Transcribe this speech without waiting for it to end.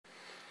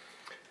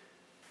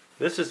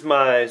This is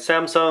my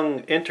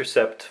Samsung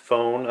Intercept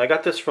phone. I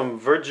got this from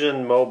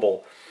Virgin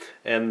Mobile,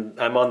 and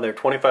I'm on their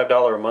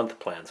 $25 a month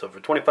plan. So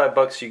for 25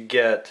 bucks you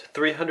get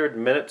 300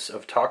 minutes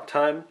of talk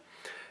time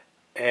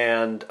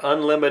and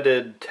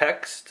unlimited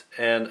text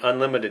and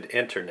unlimited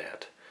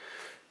internet,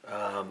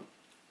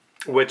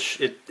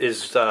 which it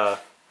is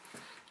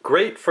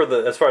great for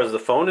as far as the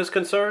phone is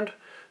concerned.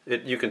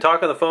 You can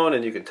talk on the phone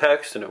and you can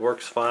text, and it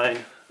works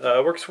fine.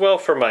 It works well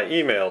for my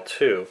email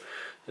too.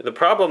 The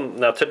problem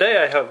now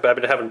today, I've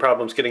been having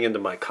problems getting into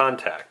my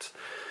contacts,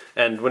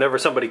 and whenever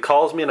somebody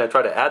calls me and I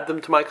try to add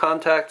them to my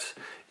contacts,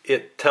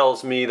 it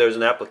tells me there's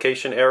an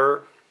application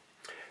error,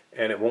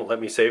 and it won't let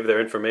me save their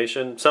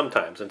information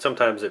sometimes, and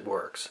sometimes it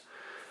works.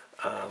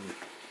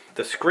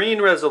 The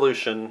screen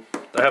resolution,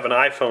 I have an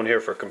iPhone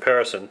here for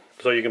comparison,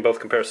 so you can both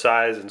compare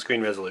size and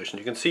screen resolution.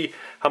 You can see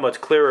how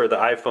much clearer the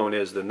iPhone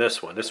is than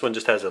this one. This one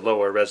just has a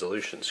lower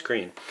resolution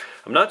screen.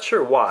 I'm not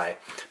sure why,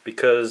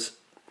 because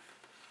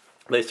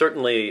they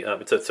certainly,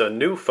 it's a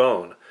new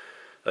phone,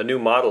 a new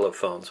model of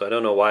phone, so I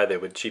don't know why they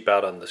would cheap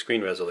out on the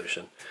screen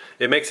resolution.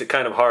 It makes it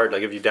kind of hard,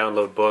 like if you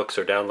download books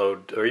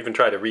or even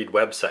try to read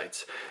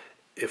websites.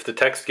 If the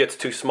text gets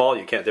too small,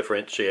 you can't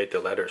differentiate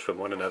the letters from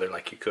one another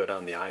like you could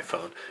on the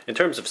iPhone. In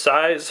terms of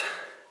size,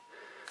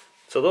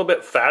 it's a little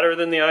bit fatter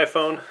than the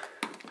iPhone,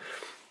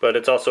 but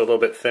it's also a little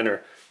bit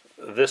thinner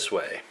this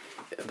way.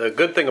 The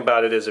good thing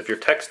about it is if you're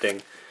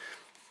texting,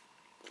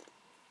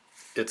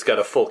 it's got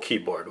a full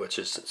keyboard, which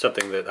is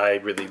something that I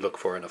really look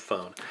for in a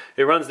phone.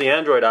 It runs the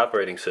Android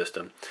operating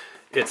system.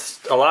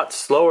 It's a lot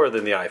slower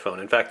than the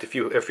iPhone. In fact, if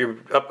you're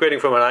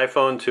upgrading from an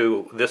iPhone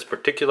to this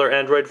particular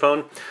Android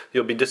phone,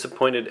 you'll be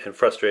disappointed and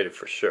frustrated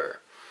for sure.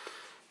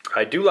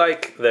 I do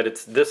like that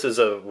this is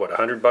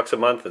 $100 a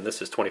month, and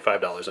this is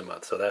 $25 a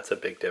month, so that's a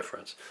big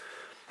difference.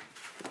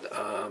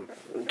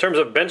 In terms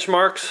of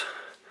benchmarks,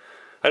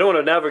 I don't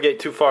want to navigate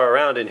too far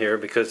around in here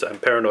because I'm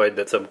paranoid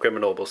that some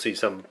criminal will see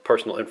some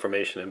personal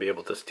information and be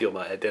able to steal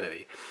my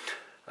identity.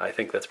 I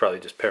think that's probably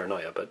just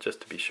paranoia, but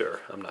just to be sure,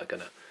 I'm not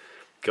going to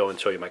go and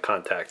show you my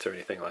contacts or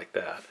anything like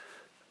that.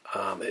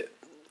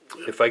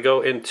 If I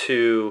go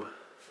into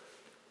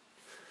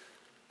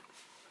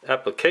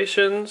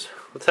applications,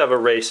 let's have a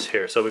race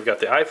here. So we've got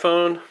the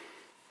iPhone,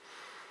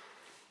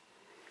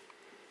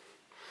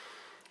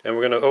 and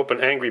we're going to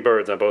open Angry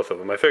Birds on both of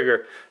them. I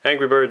figure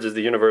Angry Birds is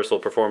the universal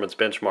performance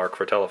benchmark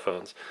for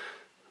telephones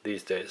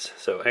these days.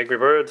 So Angry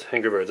Birds,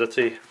 let's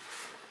see.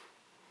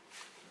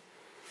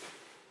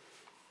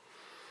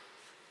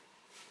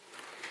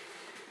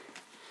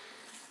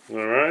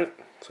 Alright,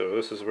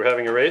 so we're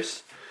having a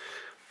race.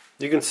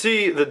 You can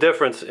see the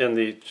difference in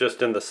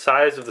the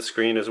size of the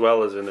screen as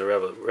well as in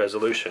the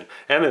resolution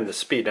and in the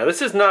speed. Now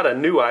this is not a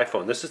new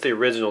iPhone, this is the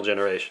original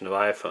generation of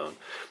iPhone.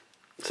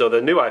 So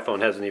the new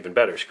iPhone has an even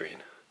better screen.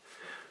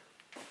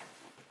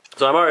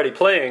 So I'm already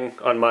playing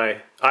on my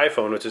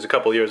iPhone, which is a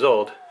couple years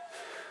old,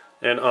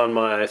 and on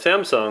my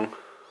Samsung,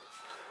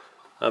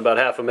 I'm about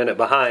half a minute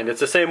behind. It's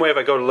the same way if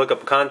I go to look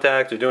up a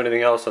contact or do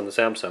anything else on the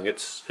Samsung.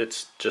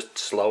 It's just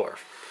slower.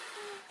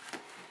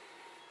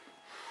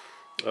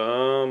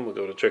 We'll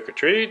go to Trick or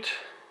Treat.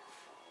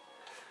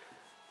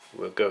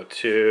 We'll go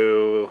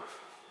to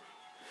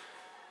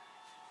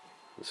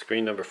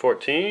screen number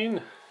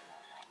 14.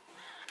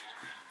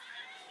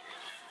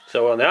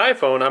 So on the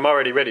iPhone, I'm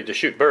already ready to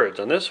shoot birds.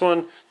 On this one,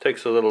 it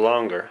takes a little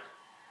longer.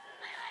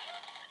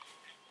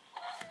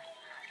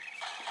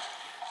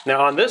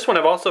 Now on this one,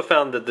 I've also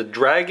found that the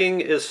dragging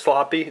is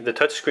sloppy. The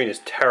touchscreen is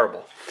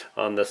terrible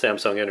on the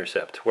Samsung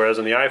Intercept, whereas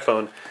on the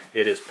iPhone,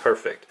 it is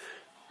perfect.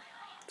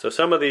 So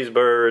some of these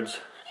birds,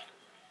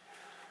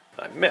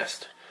 I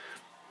missed.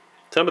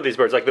 Some of these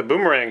birds, like the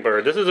boomerang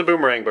bird, this is a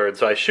boomerang bird,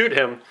 so I shoot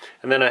him,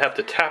 and then I have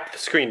to tap the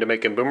screen to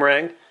make him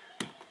boomerang.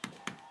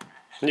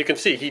 And you can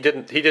see he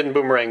didn't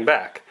boomerang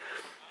back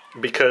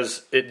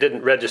because it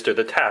didn't register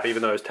the tap,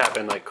 even though I was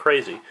tapping like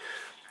crazy.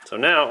 So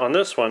now on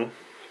this one,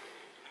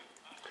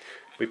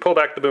 we pull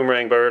back the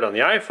boomerang bird on the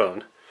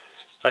iPhone.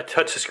 I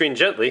touch the screen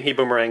gently, he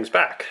boomerangs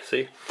back.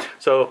 See?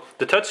 So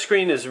the touch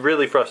screen is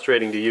really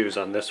frustrating to use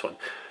on this one.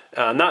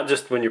 Not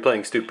just when you're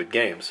playing stupid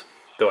games,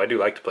 though I do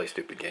like to play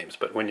stupid games,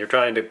 but when you're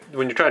trying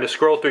to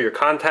scroll through your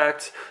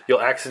contacts,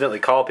 you'll accidentally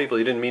call people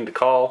you didn't mean to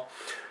call,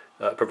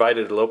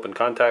 provided it'll open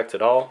contacts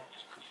at all.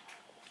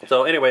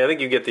 So anyway, I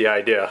think you get the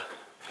idea.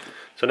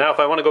 So now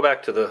if I want to go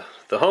back to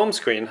the home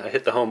screen, I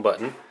hit the home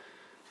button.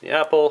 The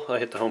Apple, I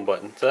hit the home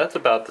button. So that's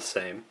about the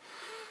same.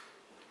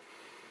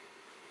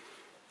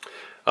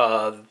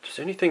 Is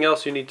there anything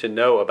else you need to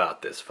know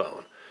about this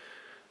phone?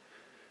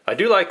 I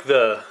do like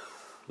the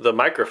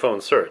microphone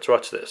search.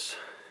 Watch this.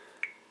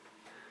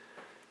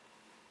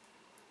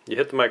 You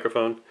hit the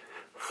microphone.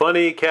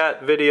 Funny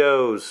cat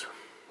videos.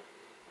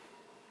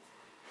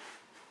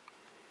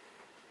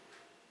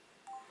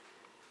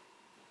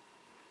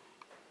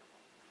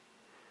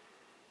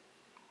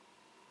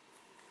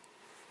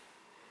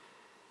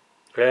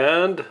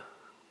 And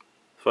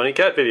funny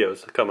cat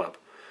videos come up.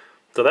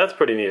 So that's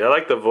pretty neat. I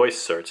like the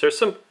voice search. There's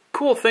some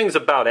cool things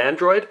about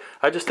Android.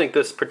 I just think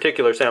this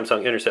particular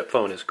Samsung Intercept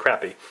phone is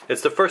crappy.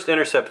 It's the first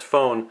Intercept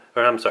phone,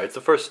 or I'm sorry, it's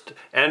the first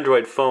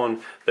Android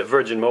phone that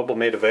Virgin Mobile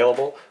made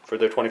available for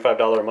their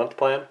 $25 a month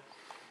plan.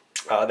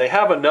 They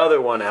have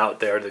another one out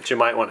there that you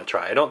might want to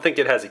try. I don't think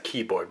it has a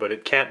keyboard, but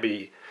it can't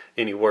be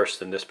any worse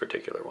than this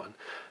particular one.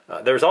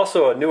 There's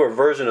also a newer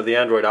version of the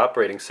Android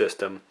operating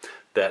system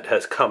that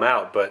has come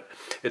out, but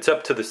it's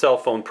up to the cell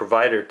phone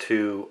provider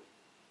to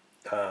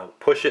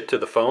push it to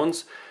the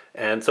phones,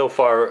 and so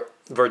far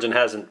Virgin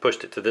hasn't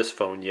pushed it to this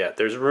phone yet.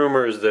 There's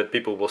rumors that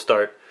people will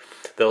start,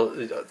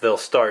 they'll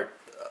start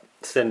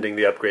sending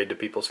the upgrade to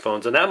people's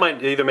phones, and that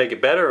might either make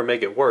it better or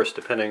make it worse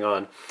depending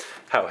on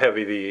how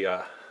heavy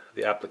the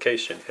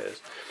application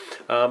is.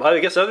 I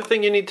guess the other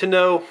thing you need to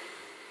know,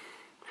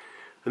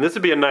 and this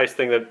would be a nice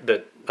thing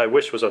that I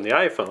wish was on the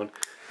iPhone,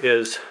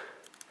 is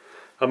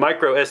a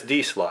micro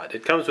SD slot.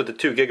 It comes with a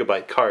 2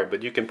 GB card,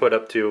 but you can put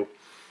up to,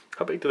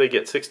 how big do they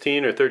get,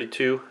 16 or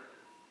 32?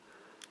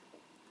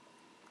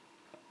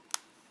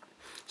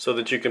 So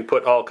that you can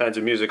put all kinds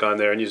of music on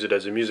there and use it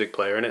as a music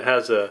player. And it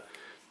has a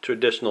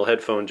traditional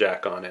headphone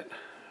jack on it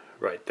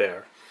right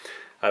there.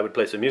 I would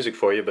play some music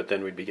for you, but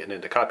then we'd be getting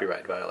into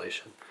copyright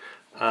violation.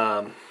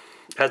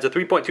 Has a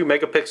 3.2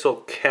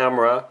 megapixel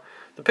camera.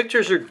 The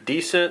pictures are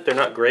decent, they're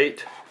not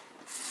great.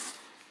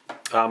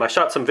 I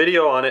shot some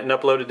video on it and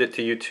uploaded it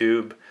to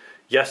YouTube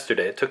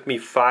yesterday. It took me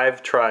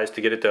 5 tries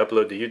to get it to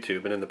upload to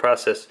YouTube, and in the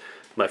process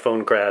my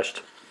phone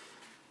crashed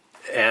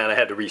and I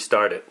had to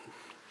restart it.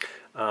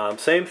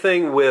 Same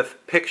thing with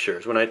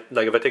pictures. When if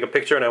I take a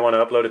picture and I want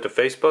to upload it to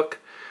Facebook,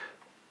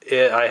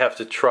 I have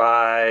to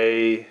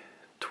try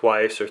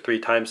twice or 3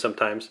 times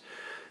sometimes.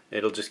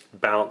 It'll just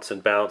bounce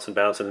and bounce and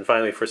bounce, and then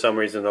finally for some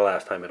reason the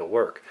last time it'll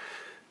work.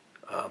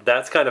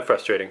 That's kind of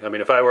frustrating. I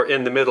mean, if I were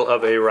in the middle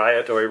of a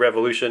riot or a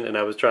revolution and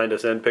I was trying to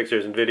send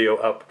pictures and video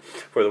up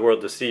for the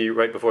world to see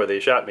right before they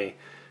shot me,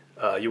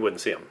 you wouldn't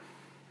see them.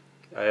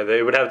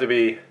 They would have to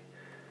be,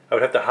 I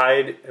would have to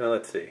hide,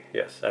 let's see,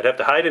 yes, I'd have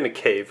to hide in a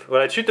cave.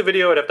 When I'd shoot the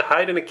video, I'd have to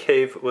hide in a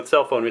cave with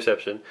cell phone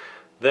reception.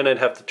 Then I'd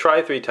have to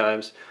try 3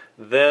 times.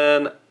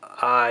 Then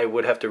I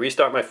would have to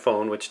restart my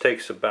phone, which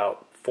takes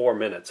about 4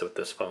 minutes with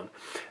this phone.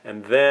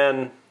 And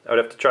then I would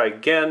have to try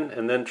again,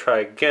 and then try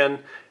again,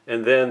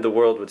 and then the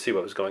world would see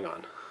what was going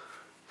on.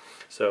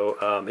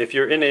 So if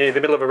you're in the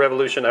middle of a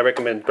revolution, I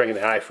recommend bringing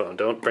the iPhone.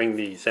 Don't bring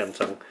the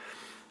Samsung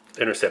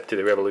Intercept to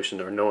the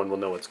revolution, or no one will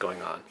know what's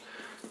going on.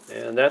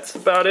 And that's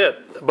about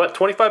it. But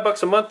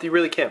 $25 a month, you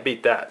really can't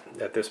beat that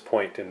at this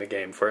point in the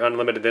game for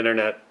unlimited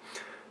internet.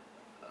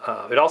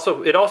 It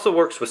also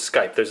works with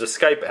Skype. There's a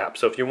Skype app,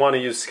 so if you want to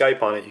use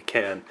Skype on it, you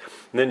can.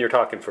 And then you're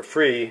talking for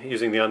free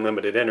using the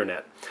unlimited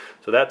internet.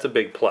 So that's a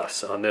big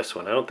plus on this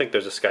one. I don't think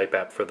there's a Skype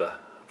app for the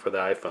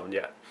iPhone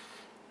yet.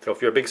 So if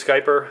you're a big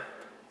Skyper,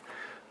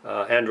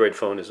 Android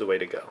phone is the way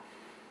to go.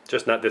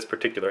 Just not this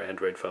particular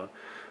Android phone.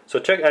 So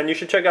you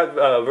should check out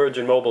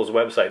Virgin Mobile's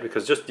website,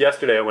 because just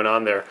yesterday I went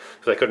on there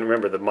because I couldn't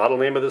remember the model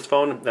name of this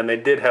phone, and they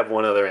did have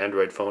one other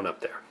Android phone up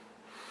there.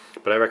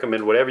 But I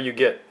recommend whatever you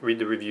get, read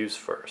the reviews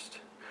first.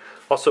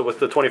 Also, with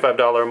the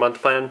 $25 a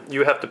month plan,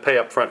 you have to pay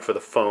up front for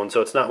the phone,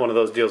 so it's not one of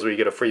those deals where you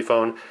get a free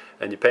phone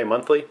and you pay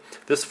monthly.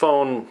 This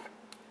phone,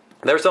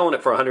 they're selling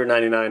it for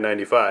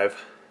 $199.95,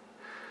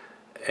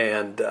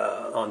 and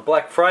on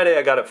Black Friday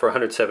I got it for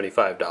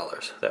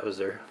 $175. That was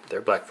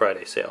their Black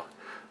Friday sale.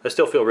 I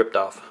still feel ripped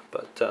off,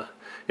 but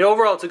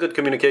overall it's a good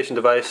communication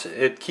device.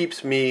 It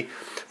keeps me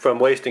from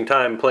wasting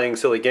time playing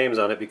silly games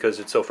on it, because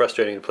it's so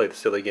frustrating to play the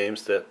silly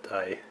games that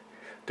I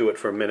do it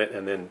for a minute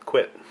and then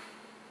quit.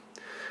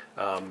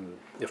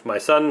 If my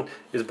son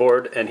is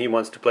bored and he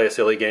wants to play a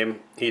silly game,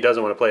 he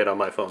doesn't want to play it on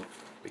my phone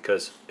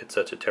because it's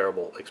such a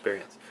terrible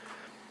experience.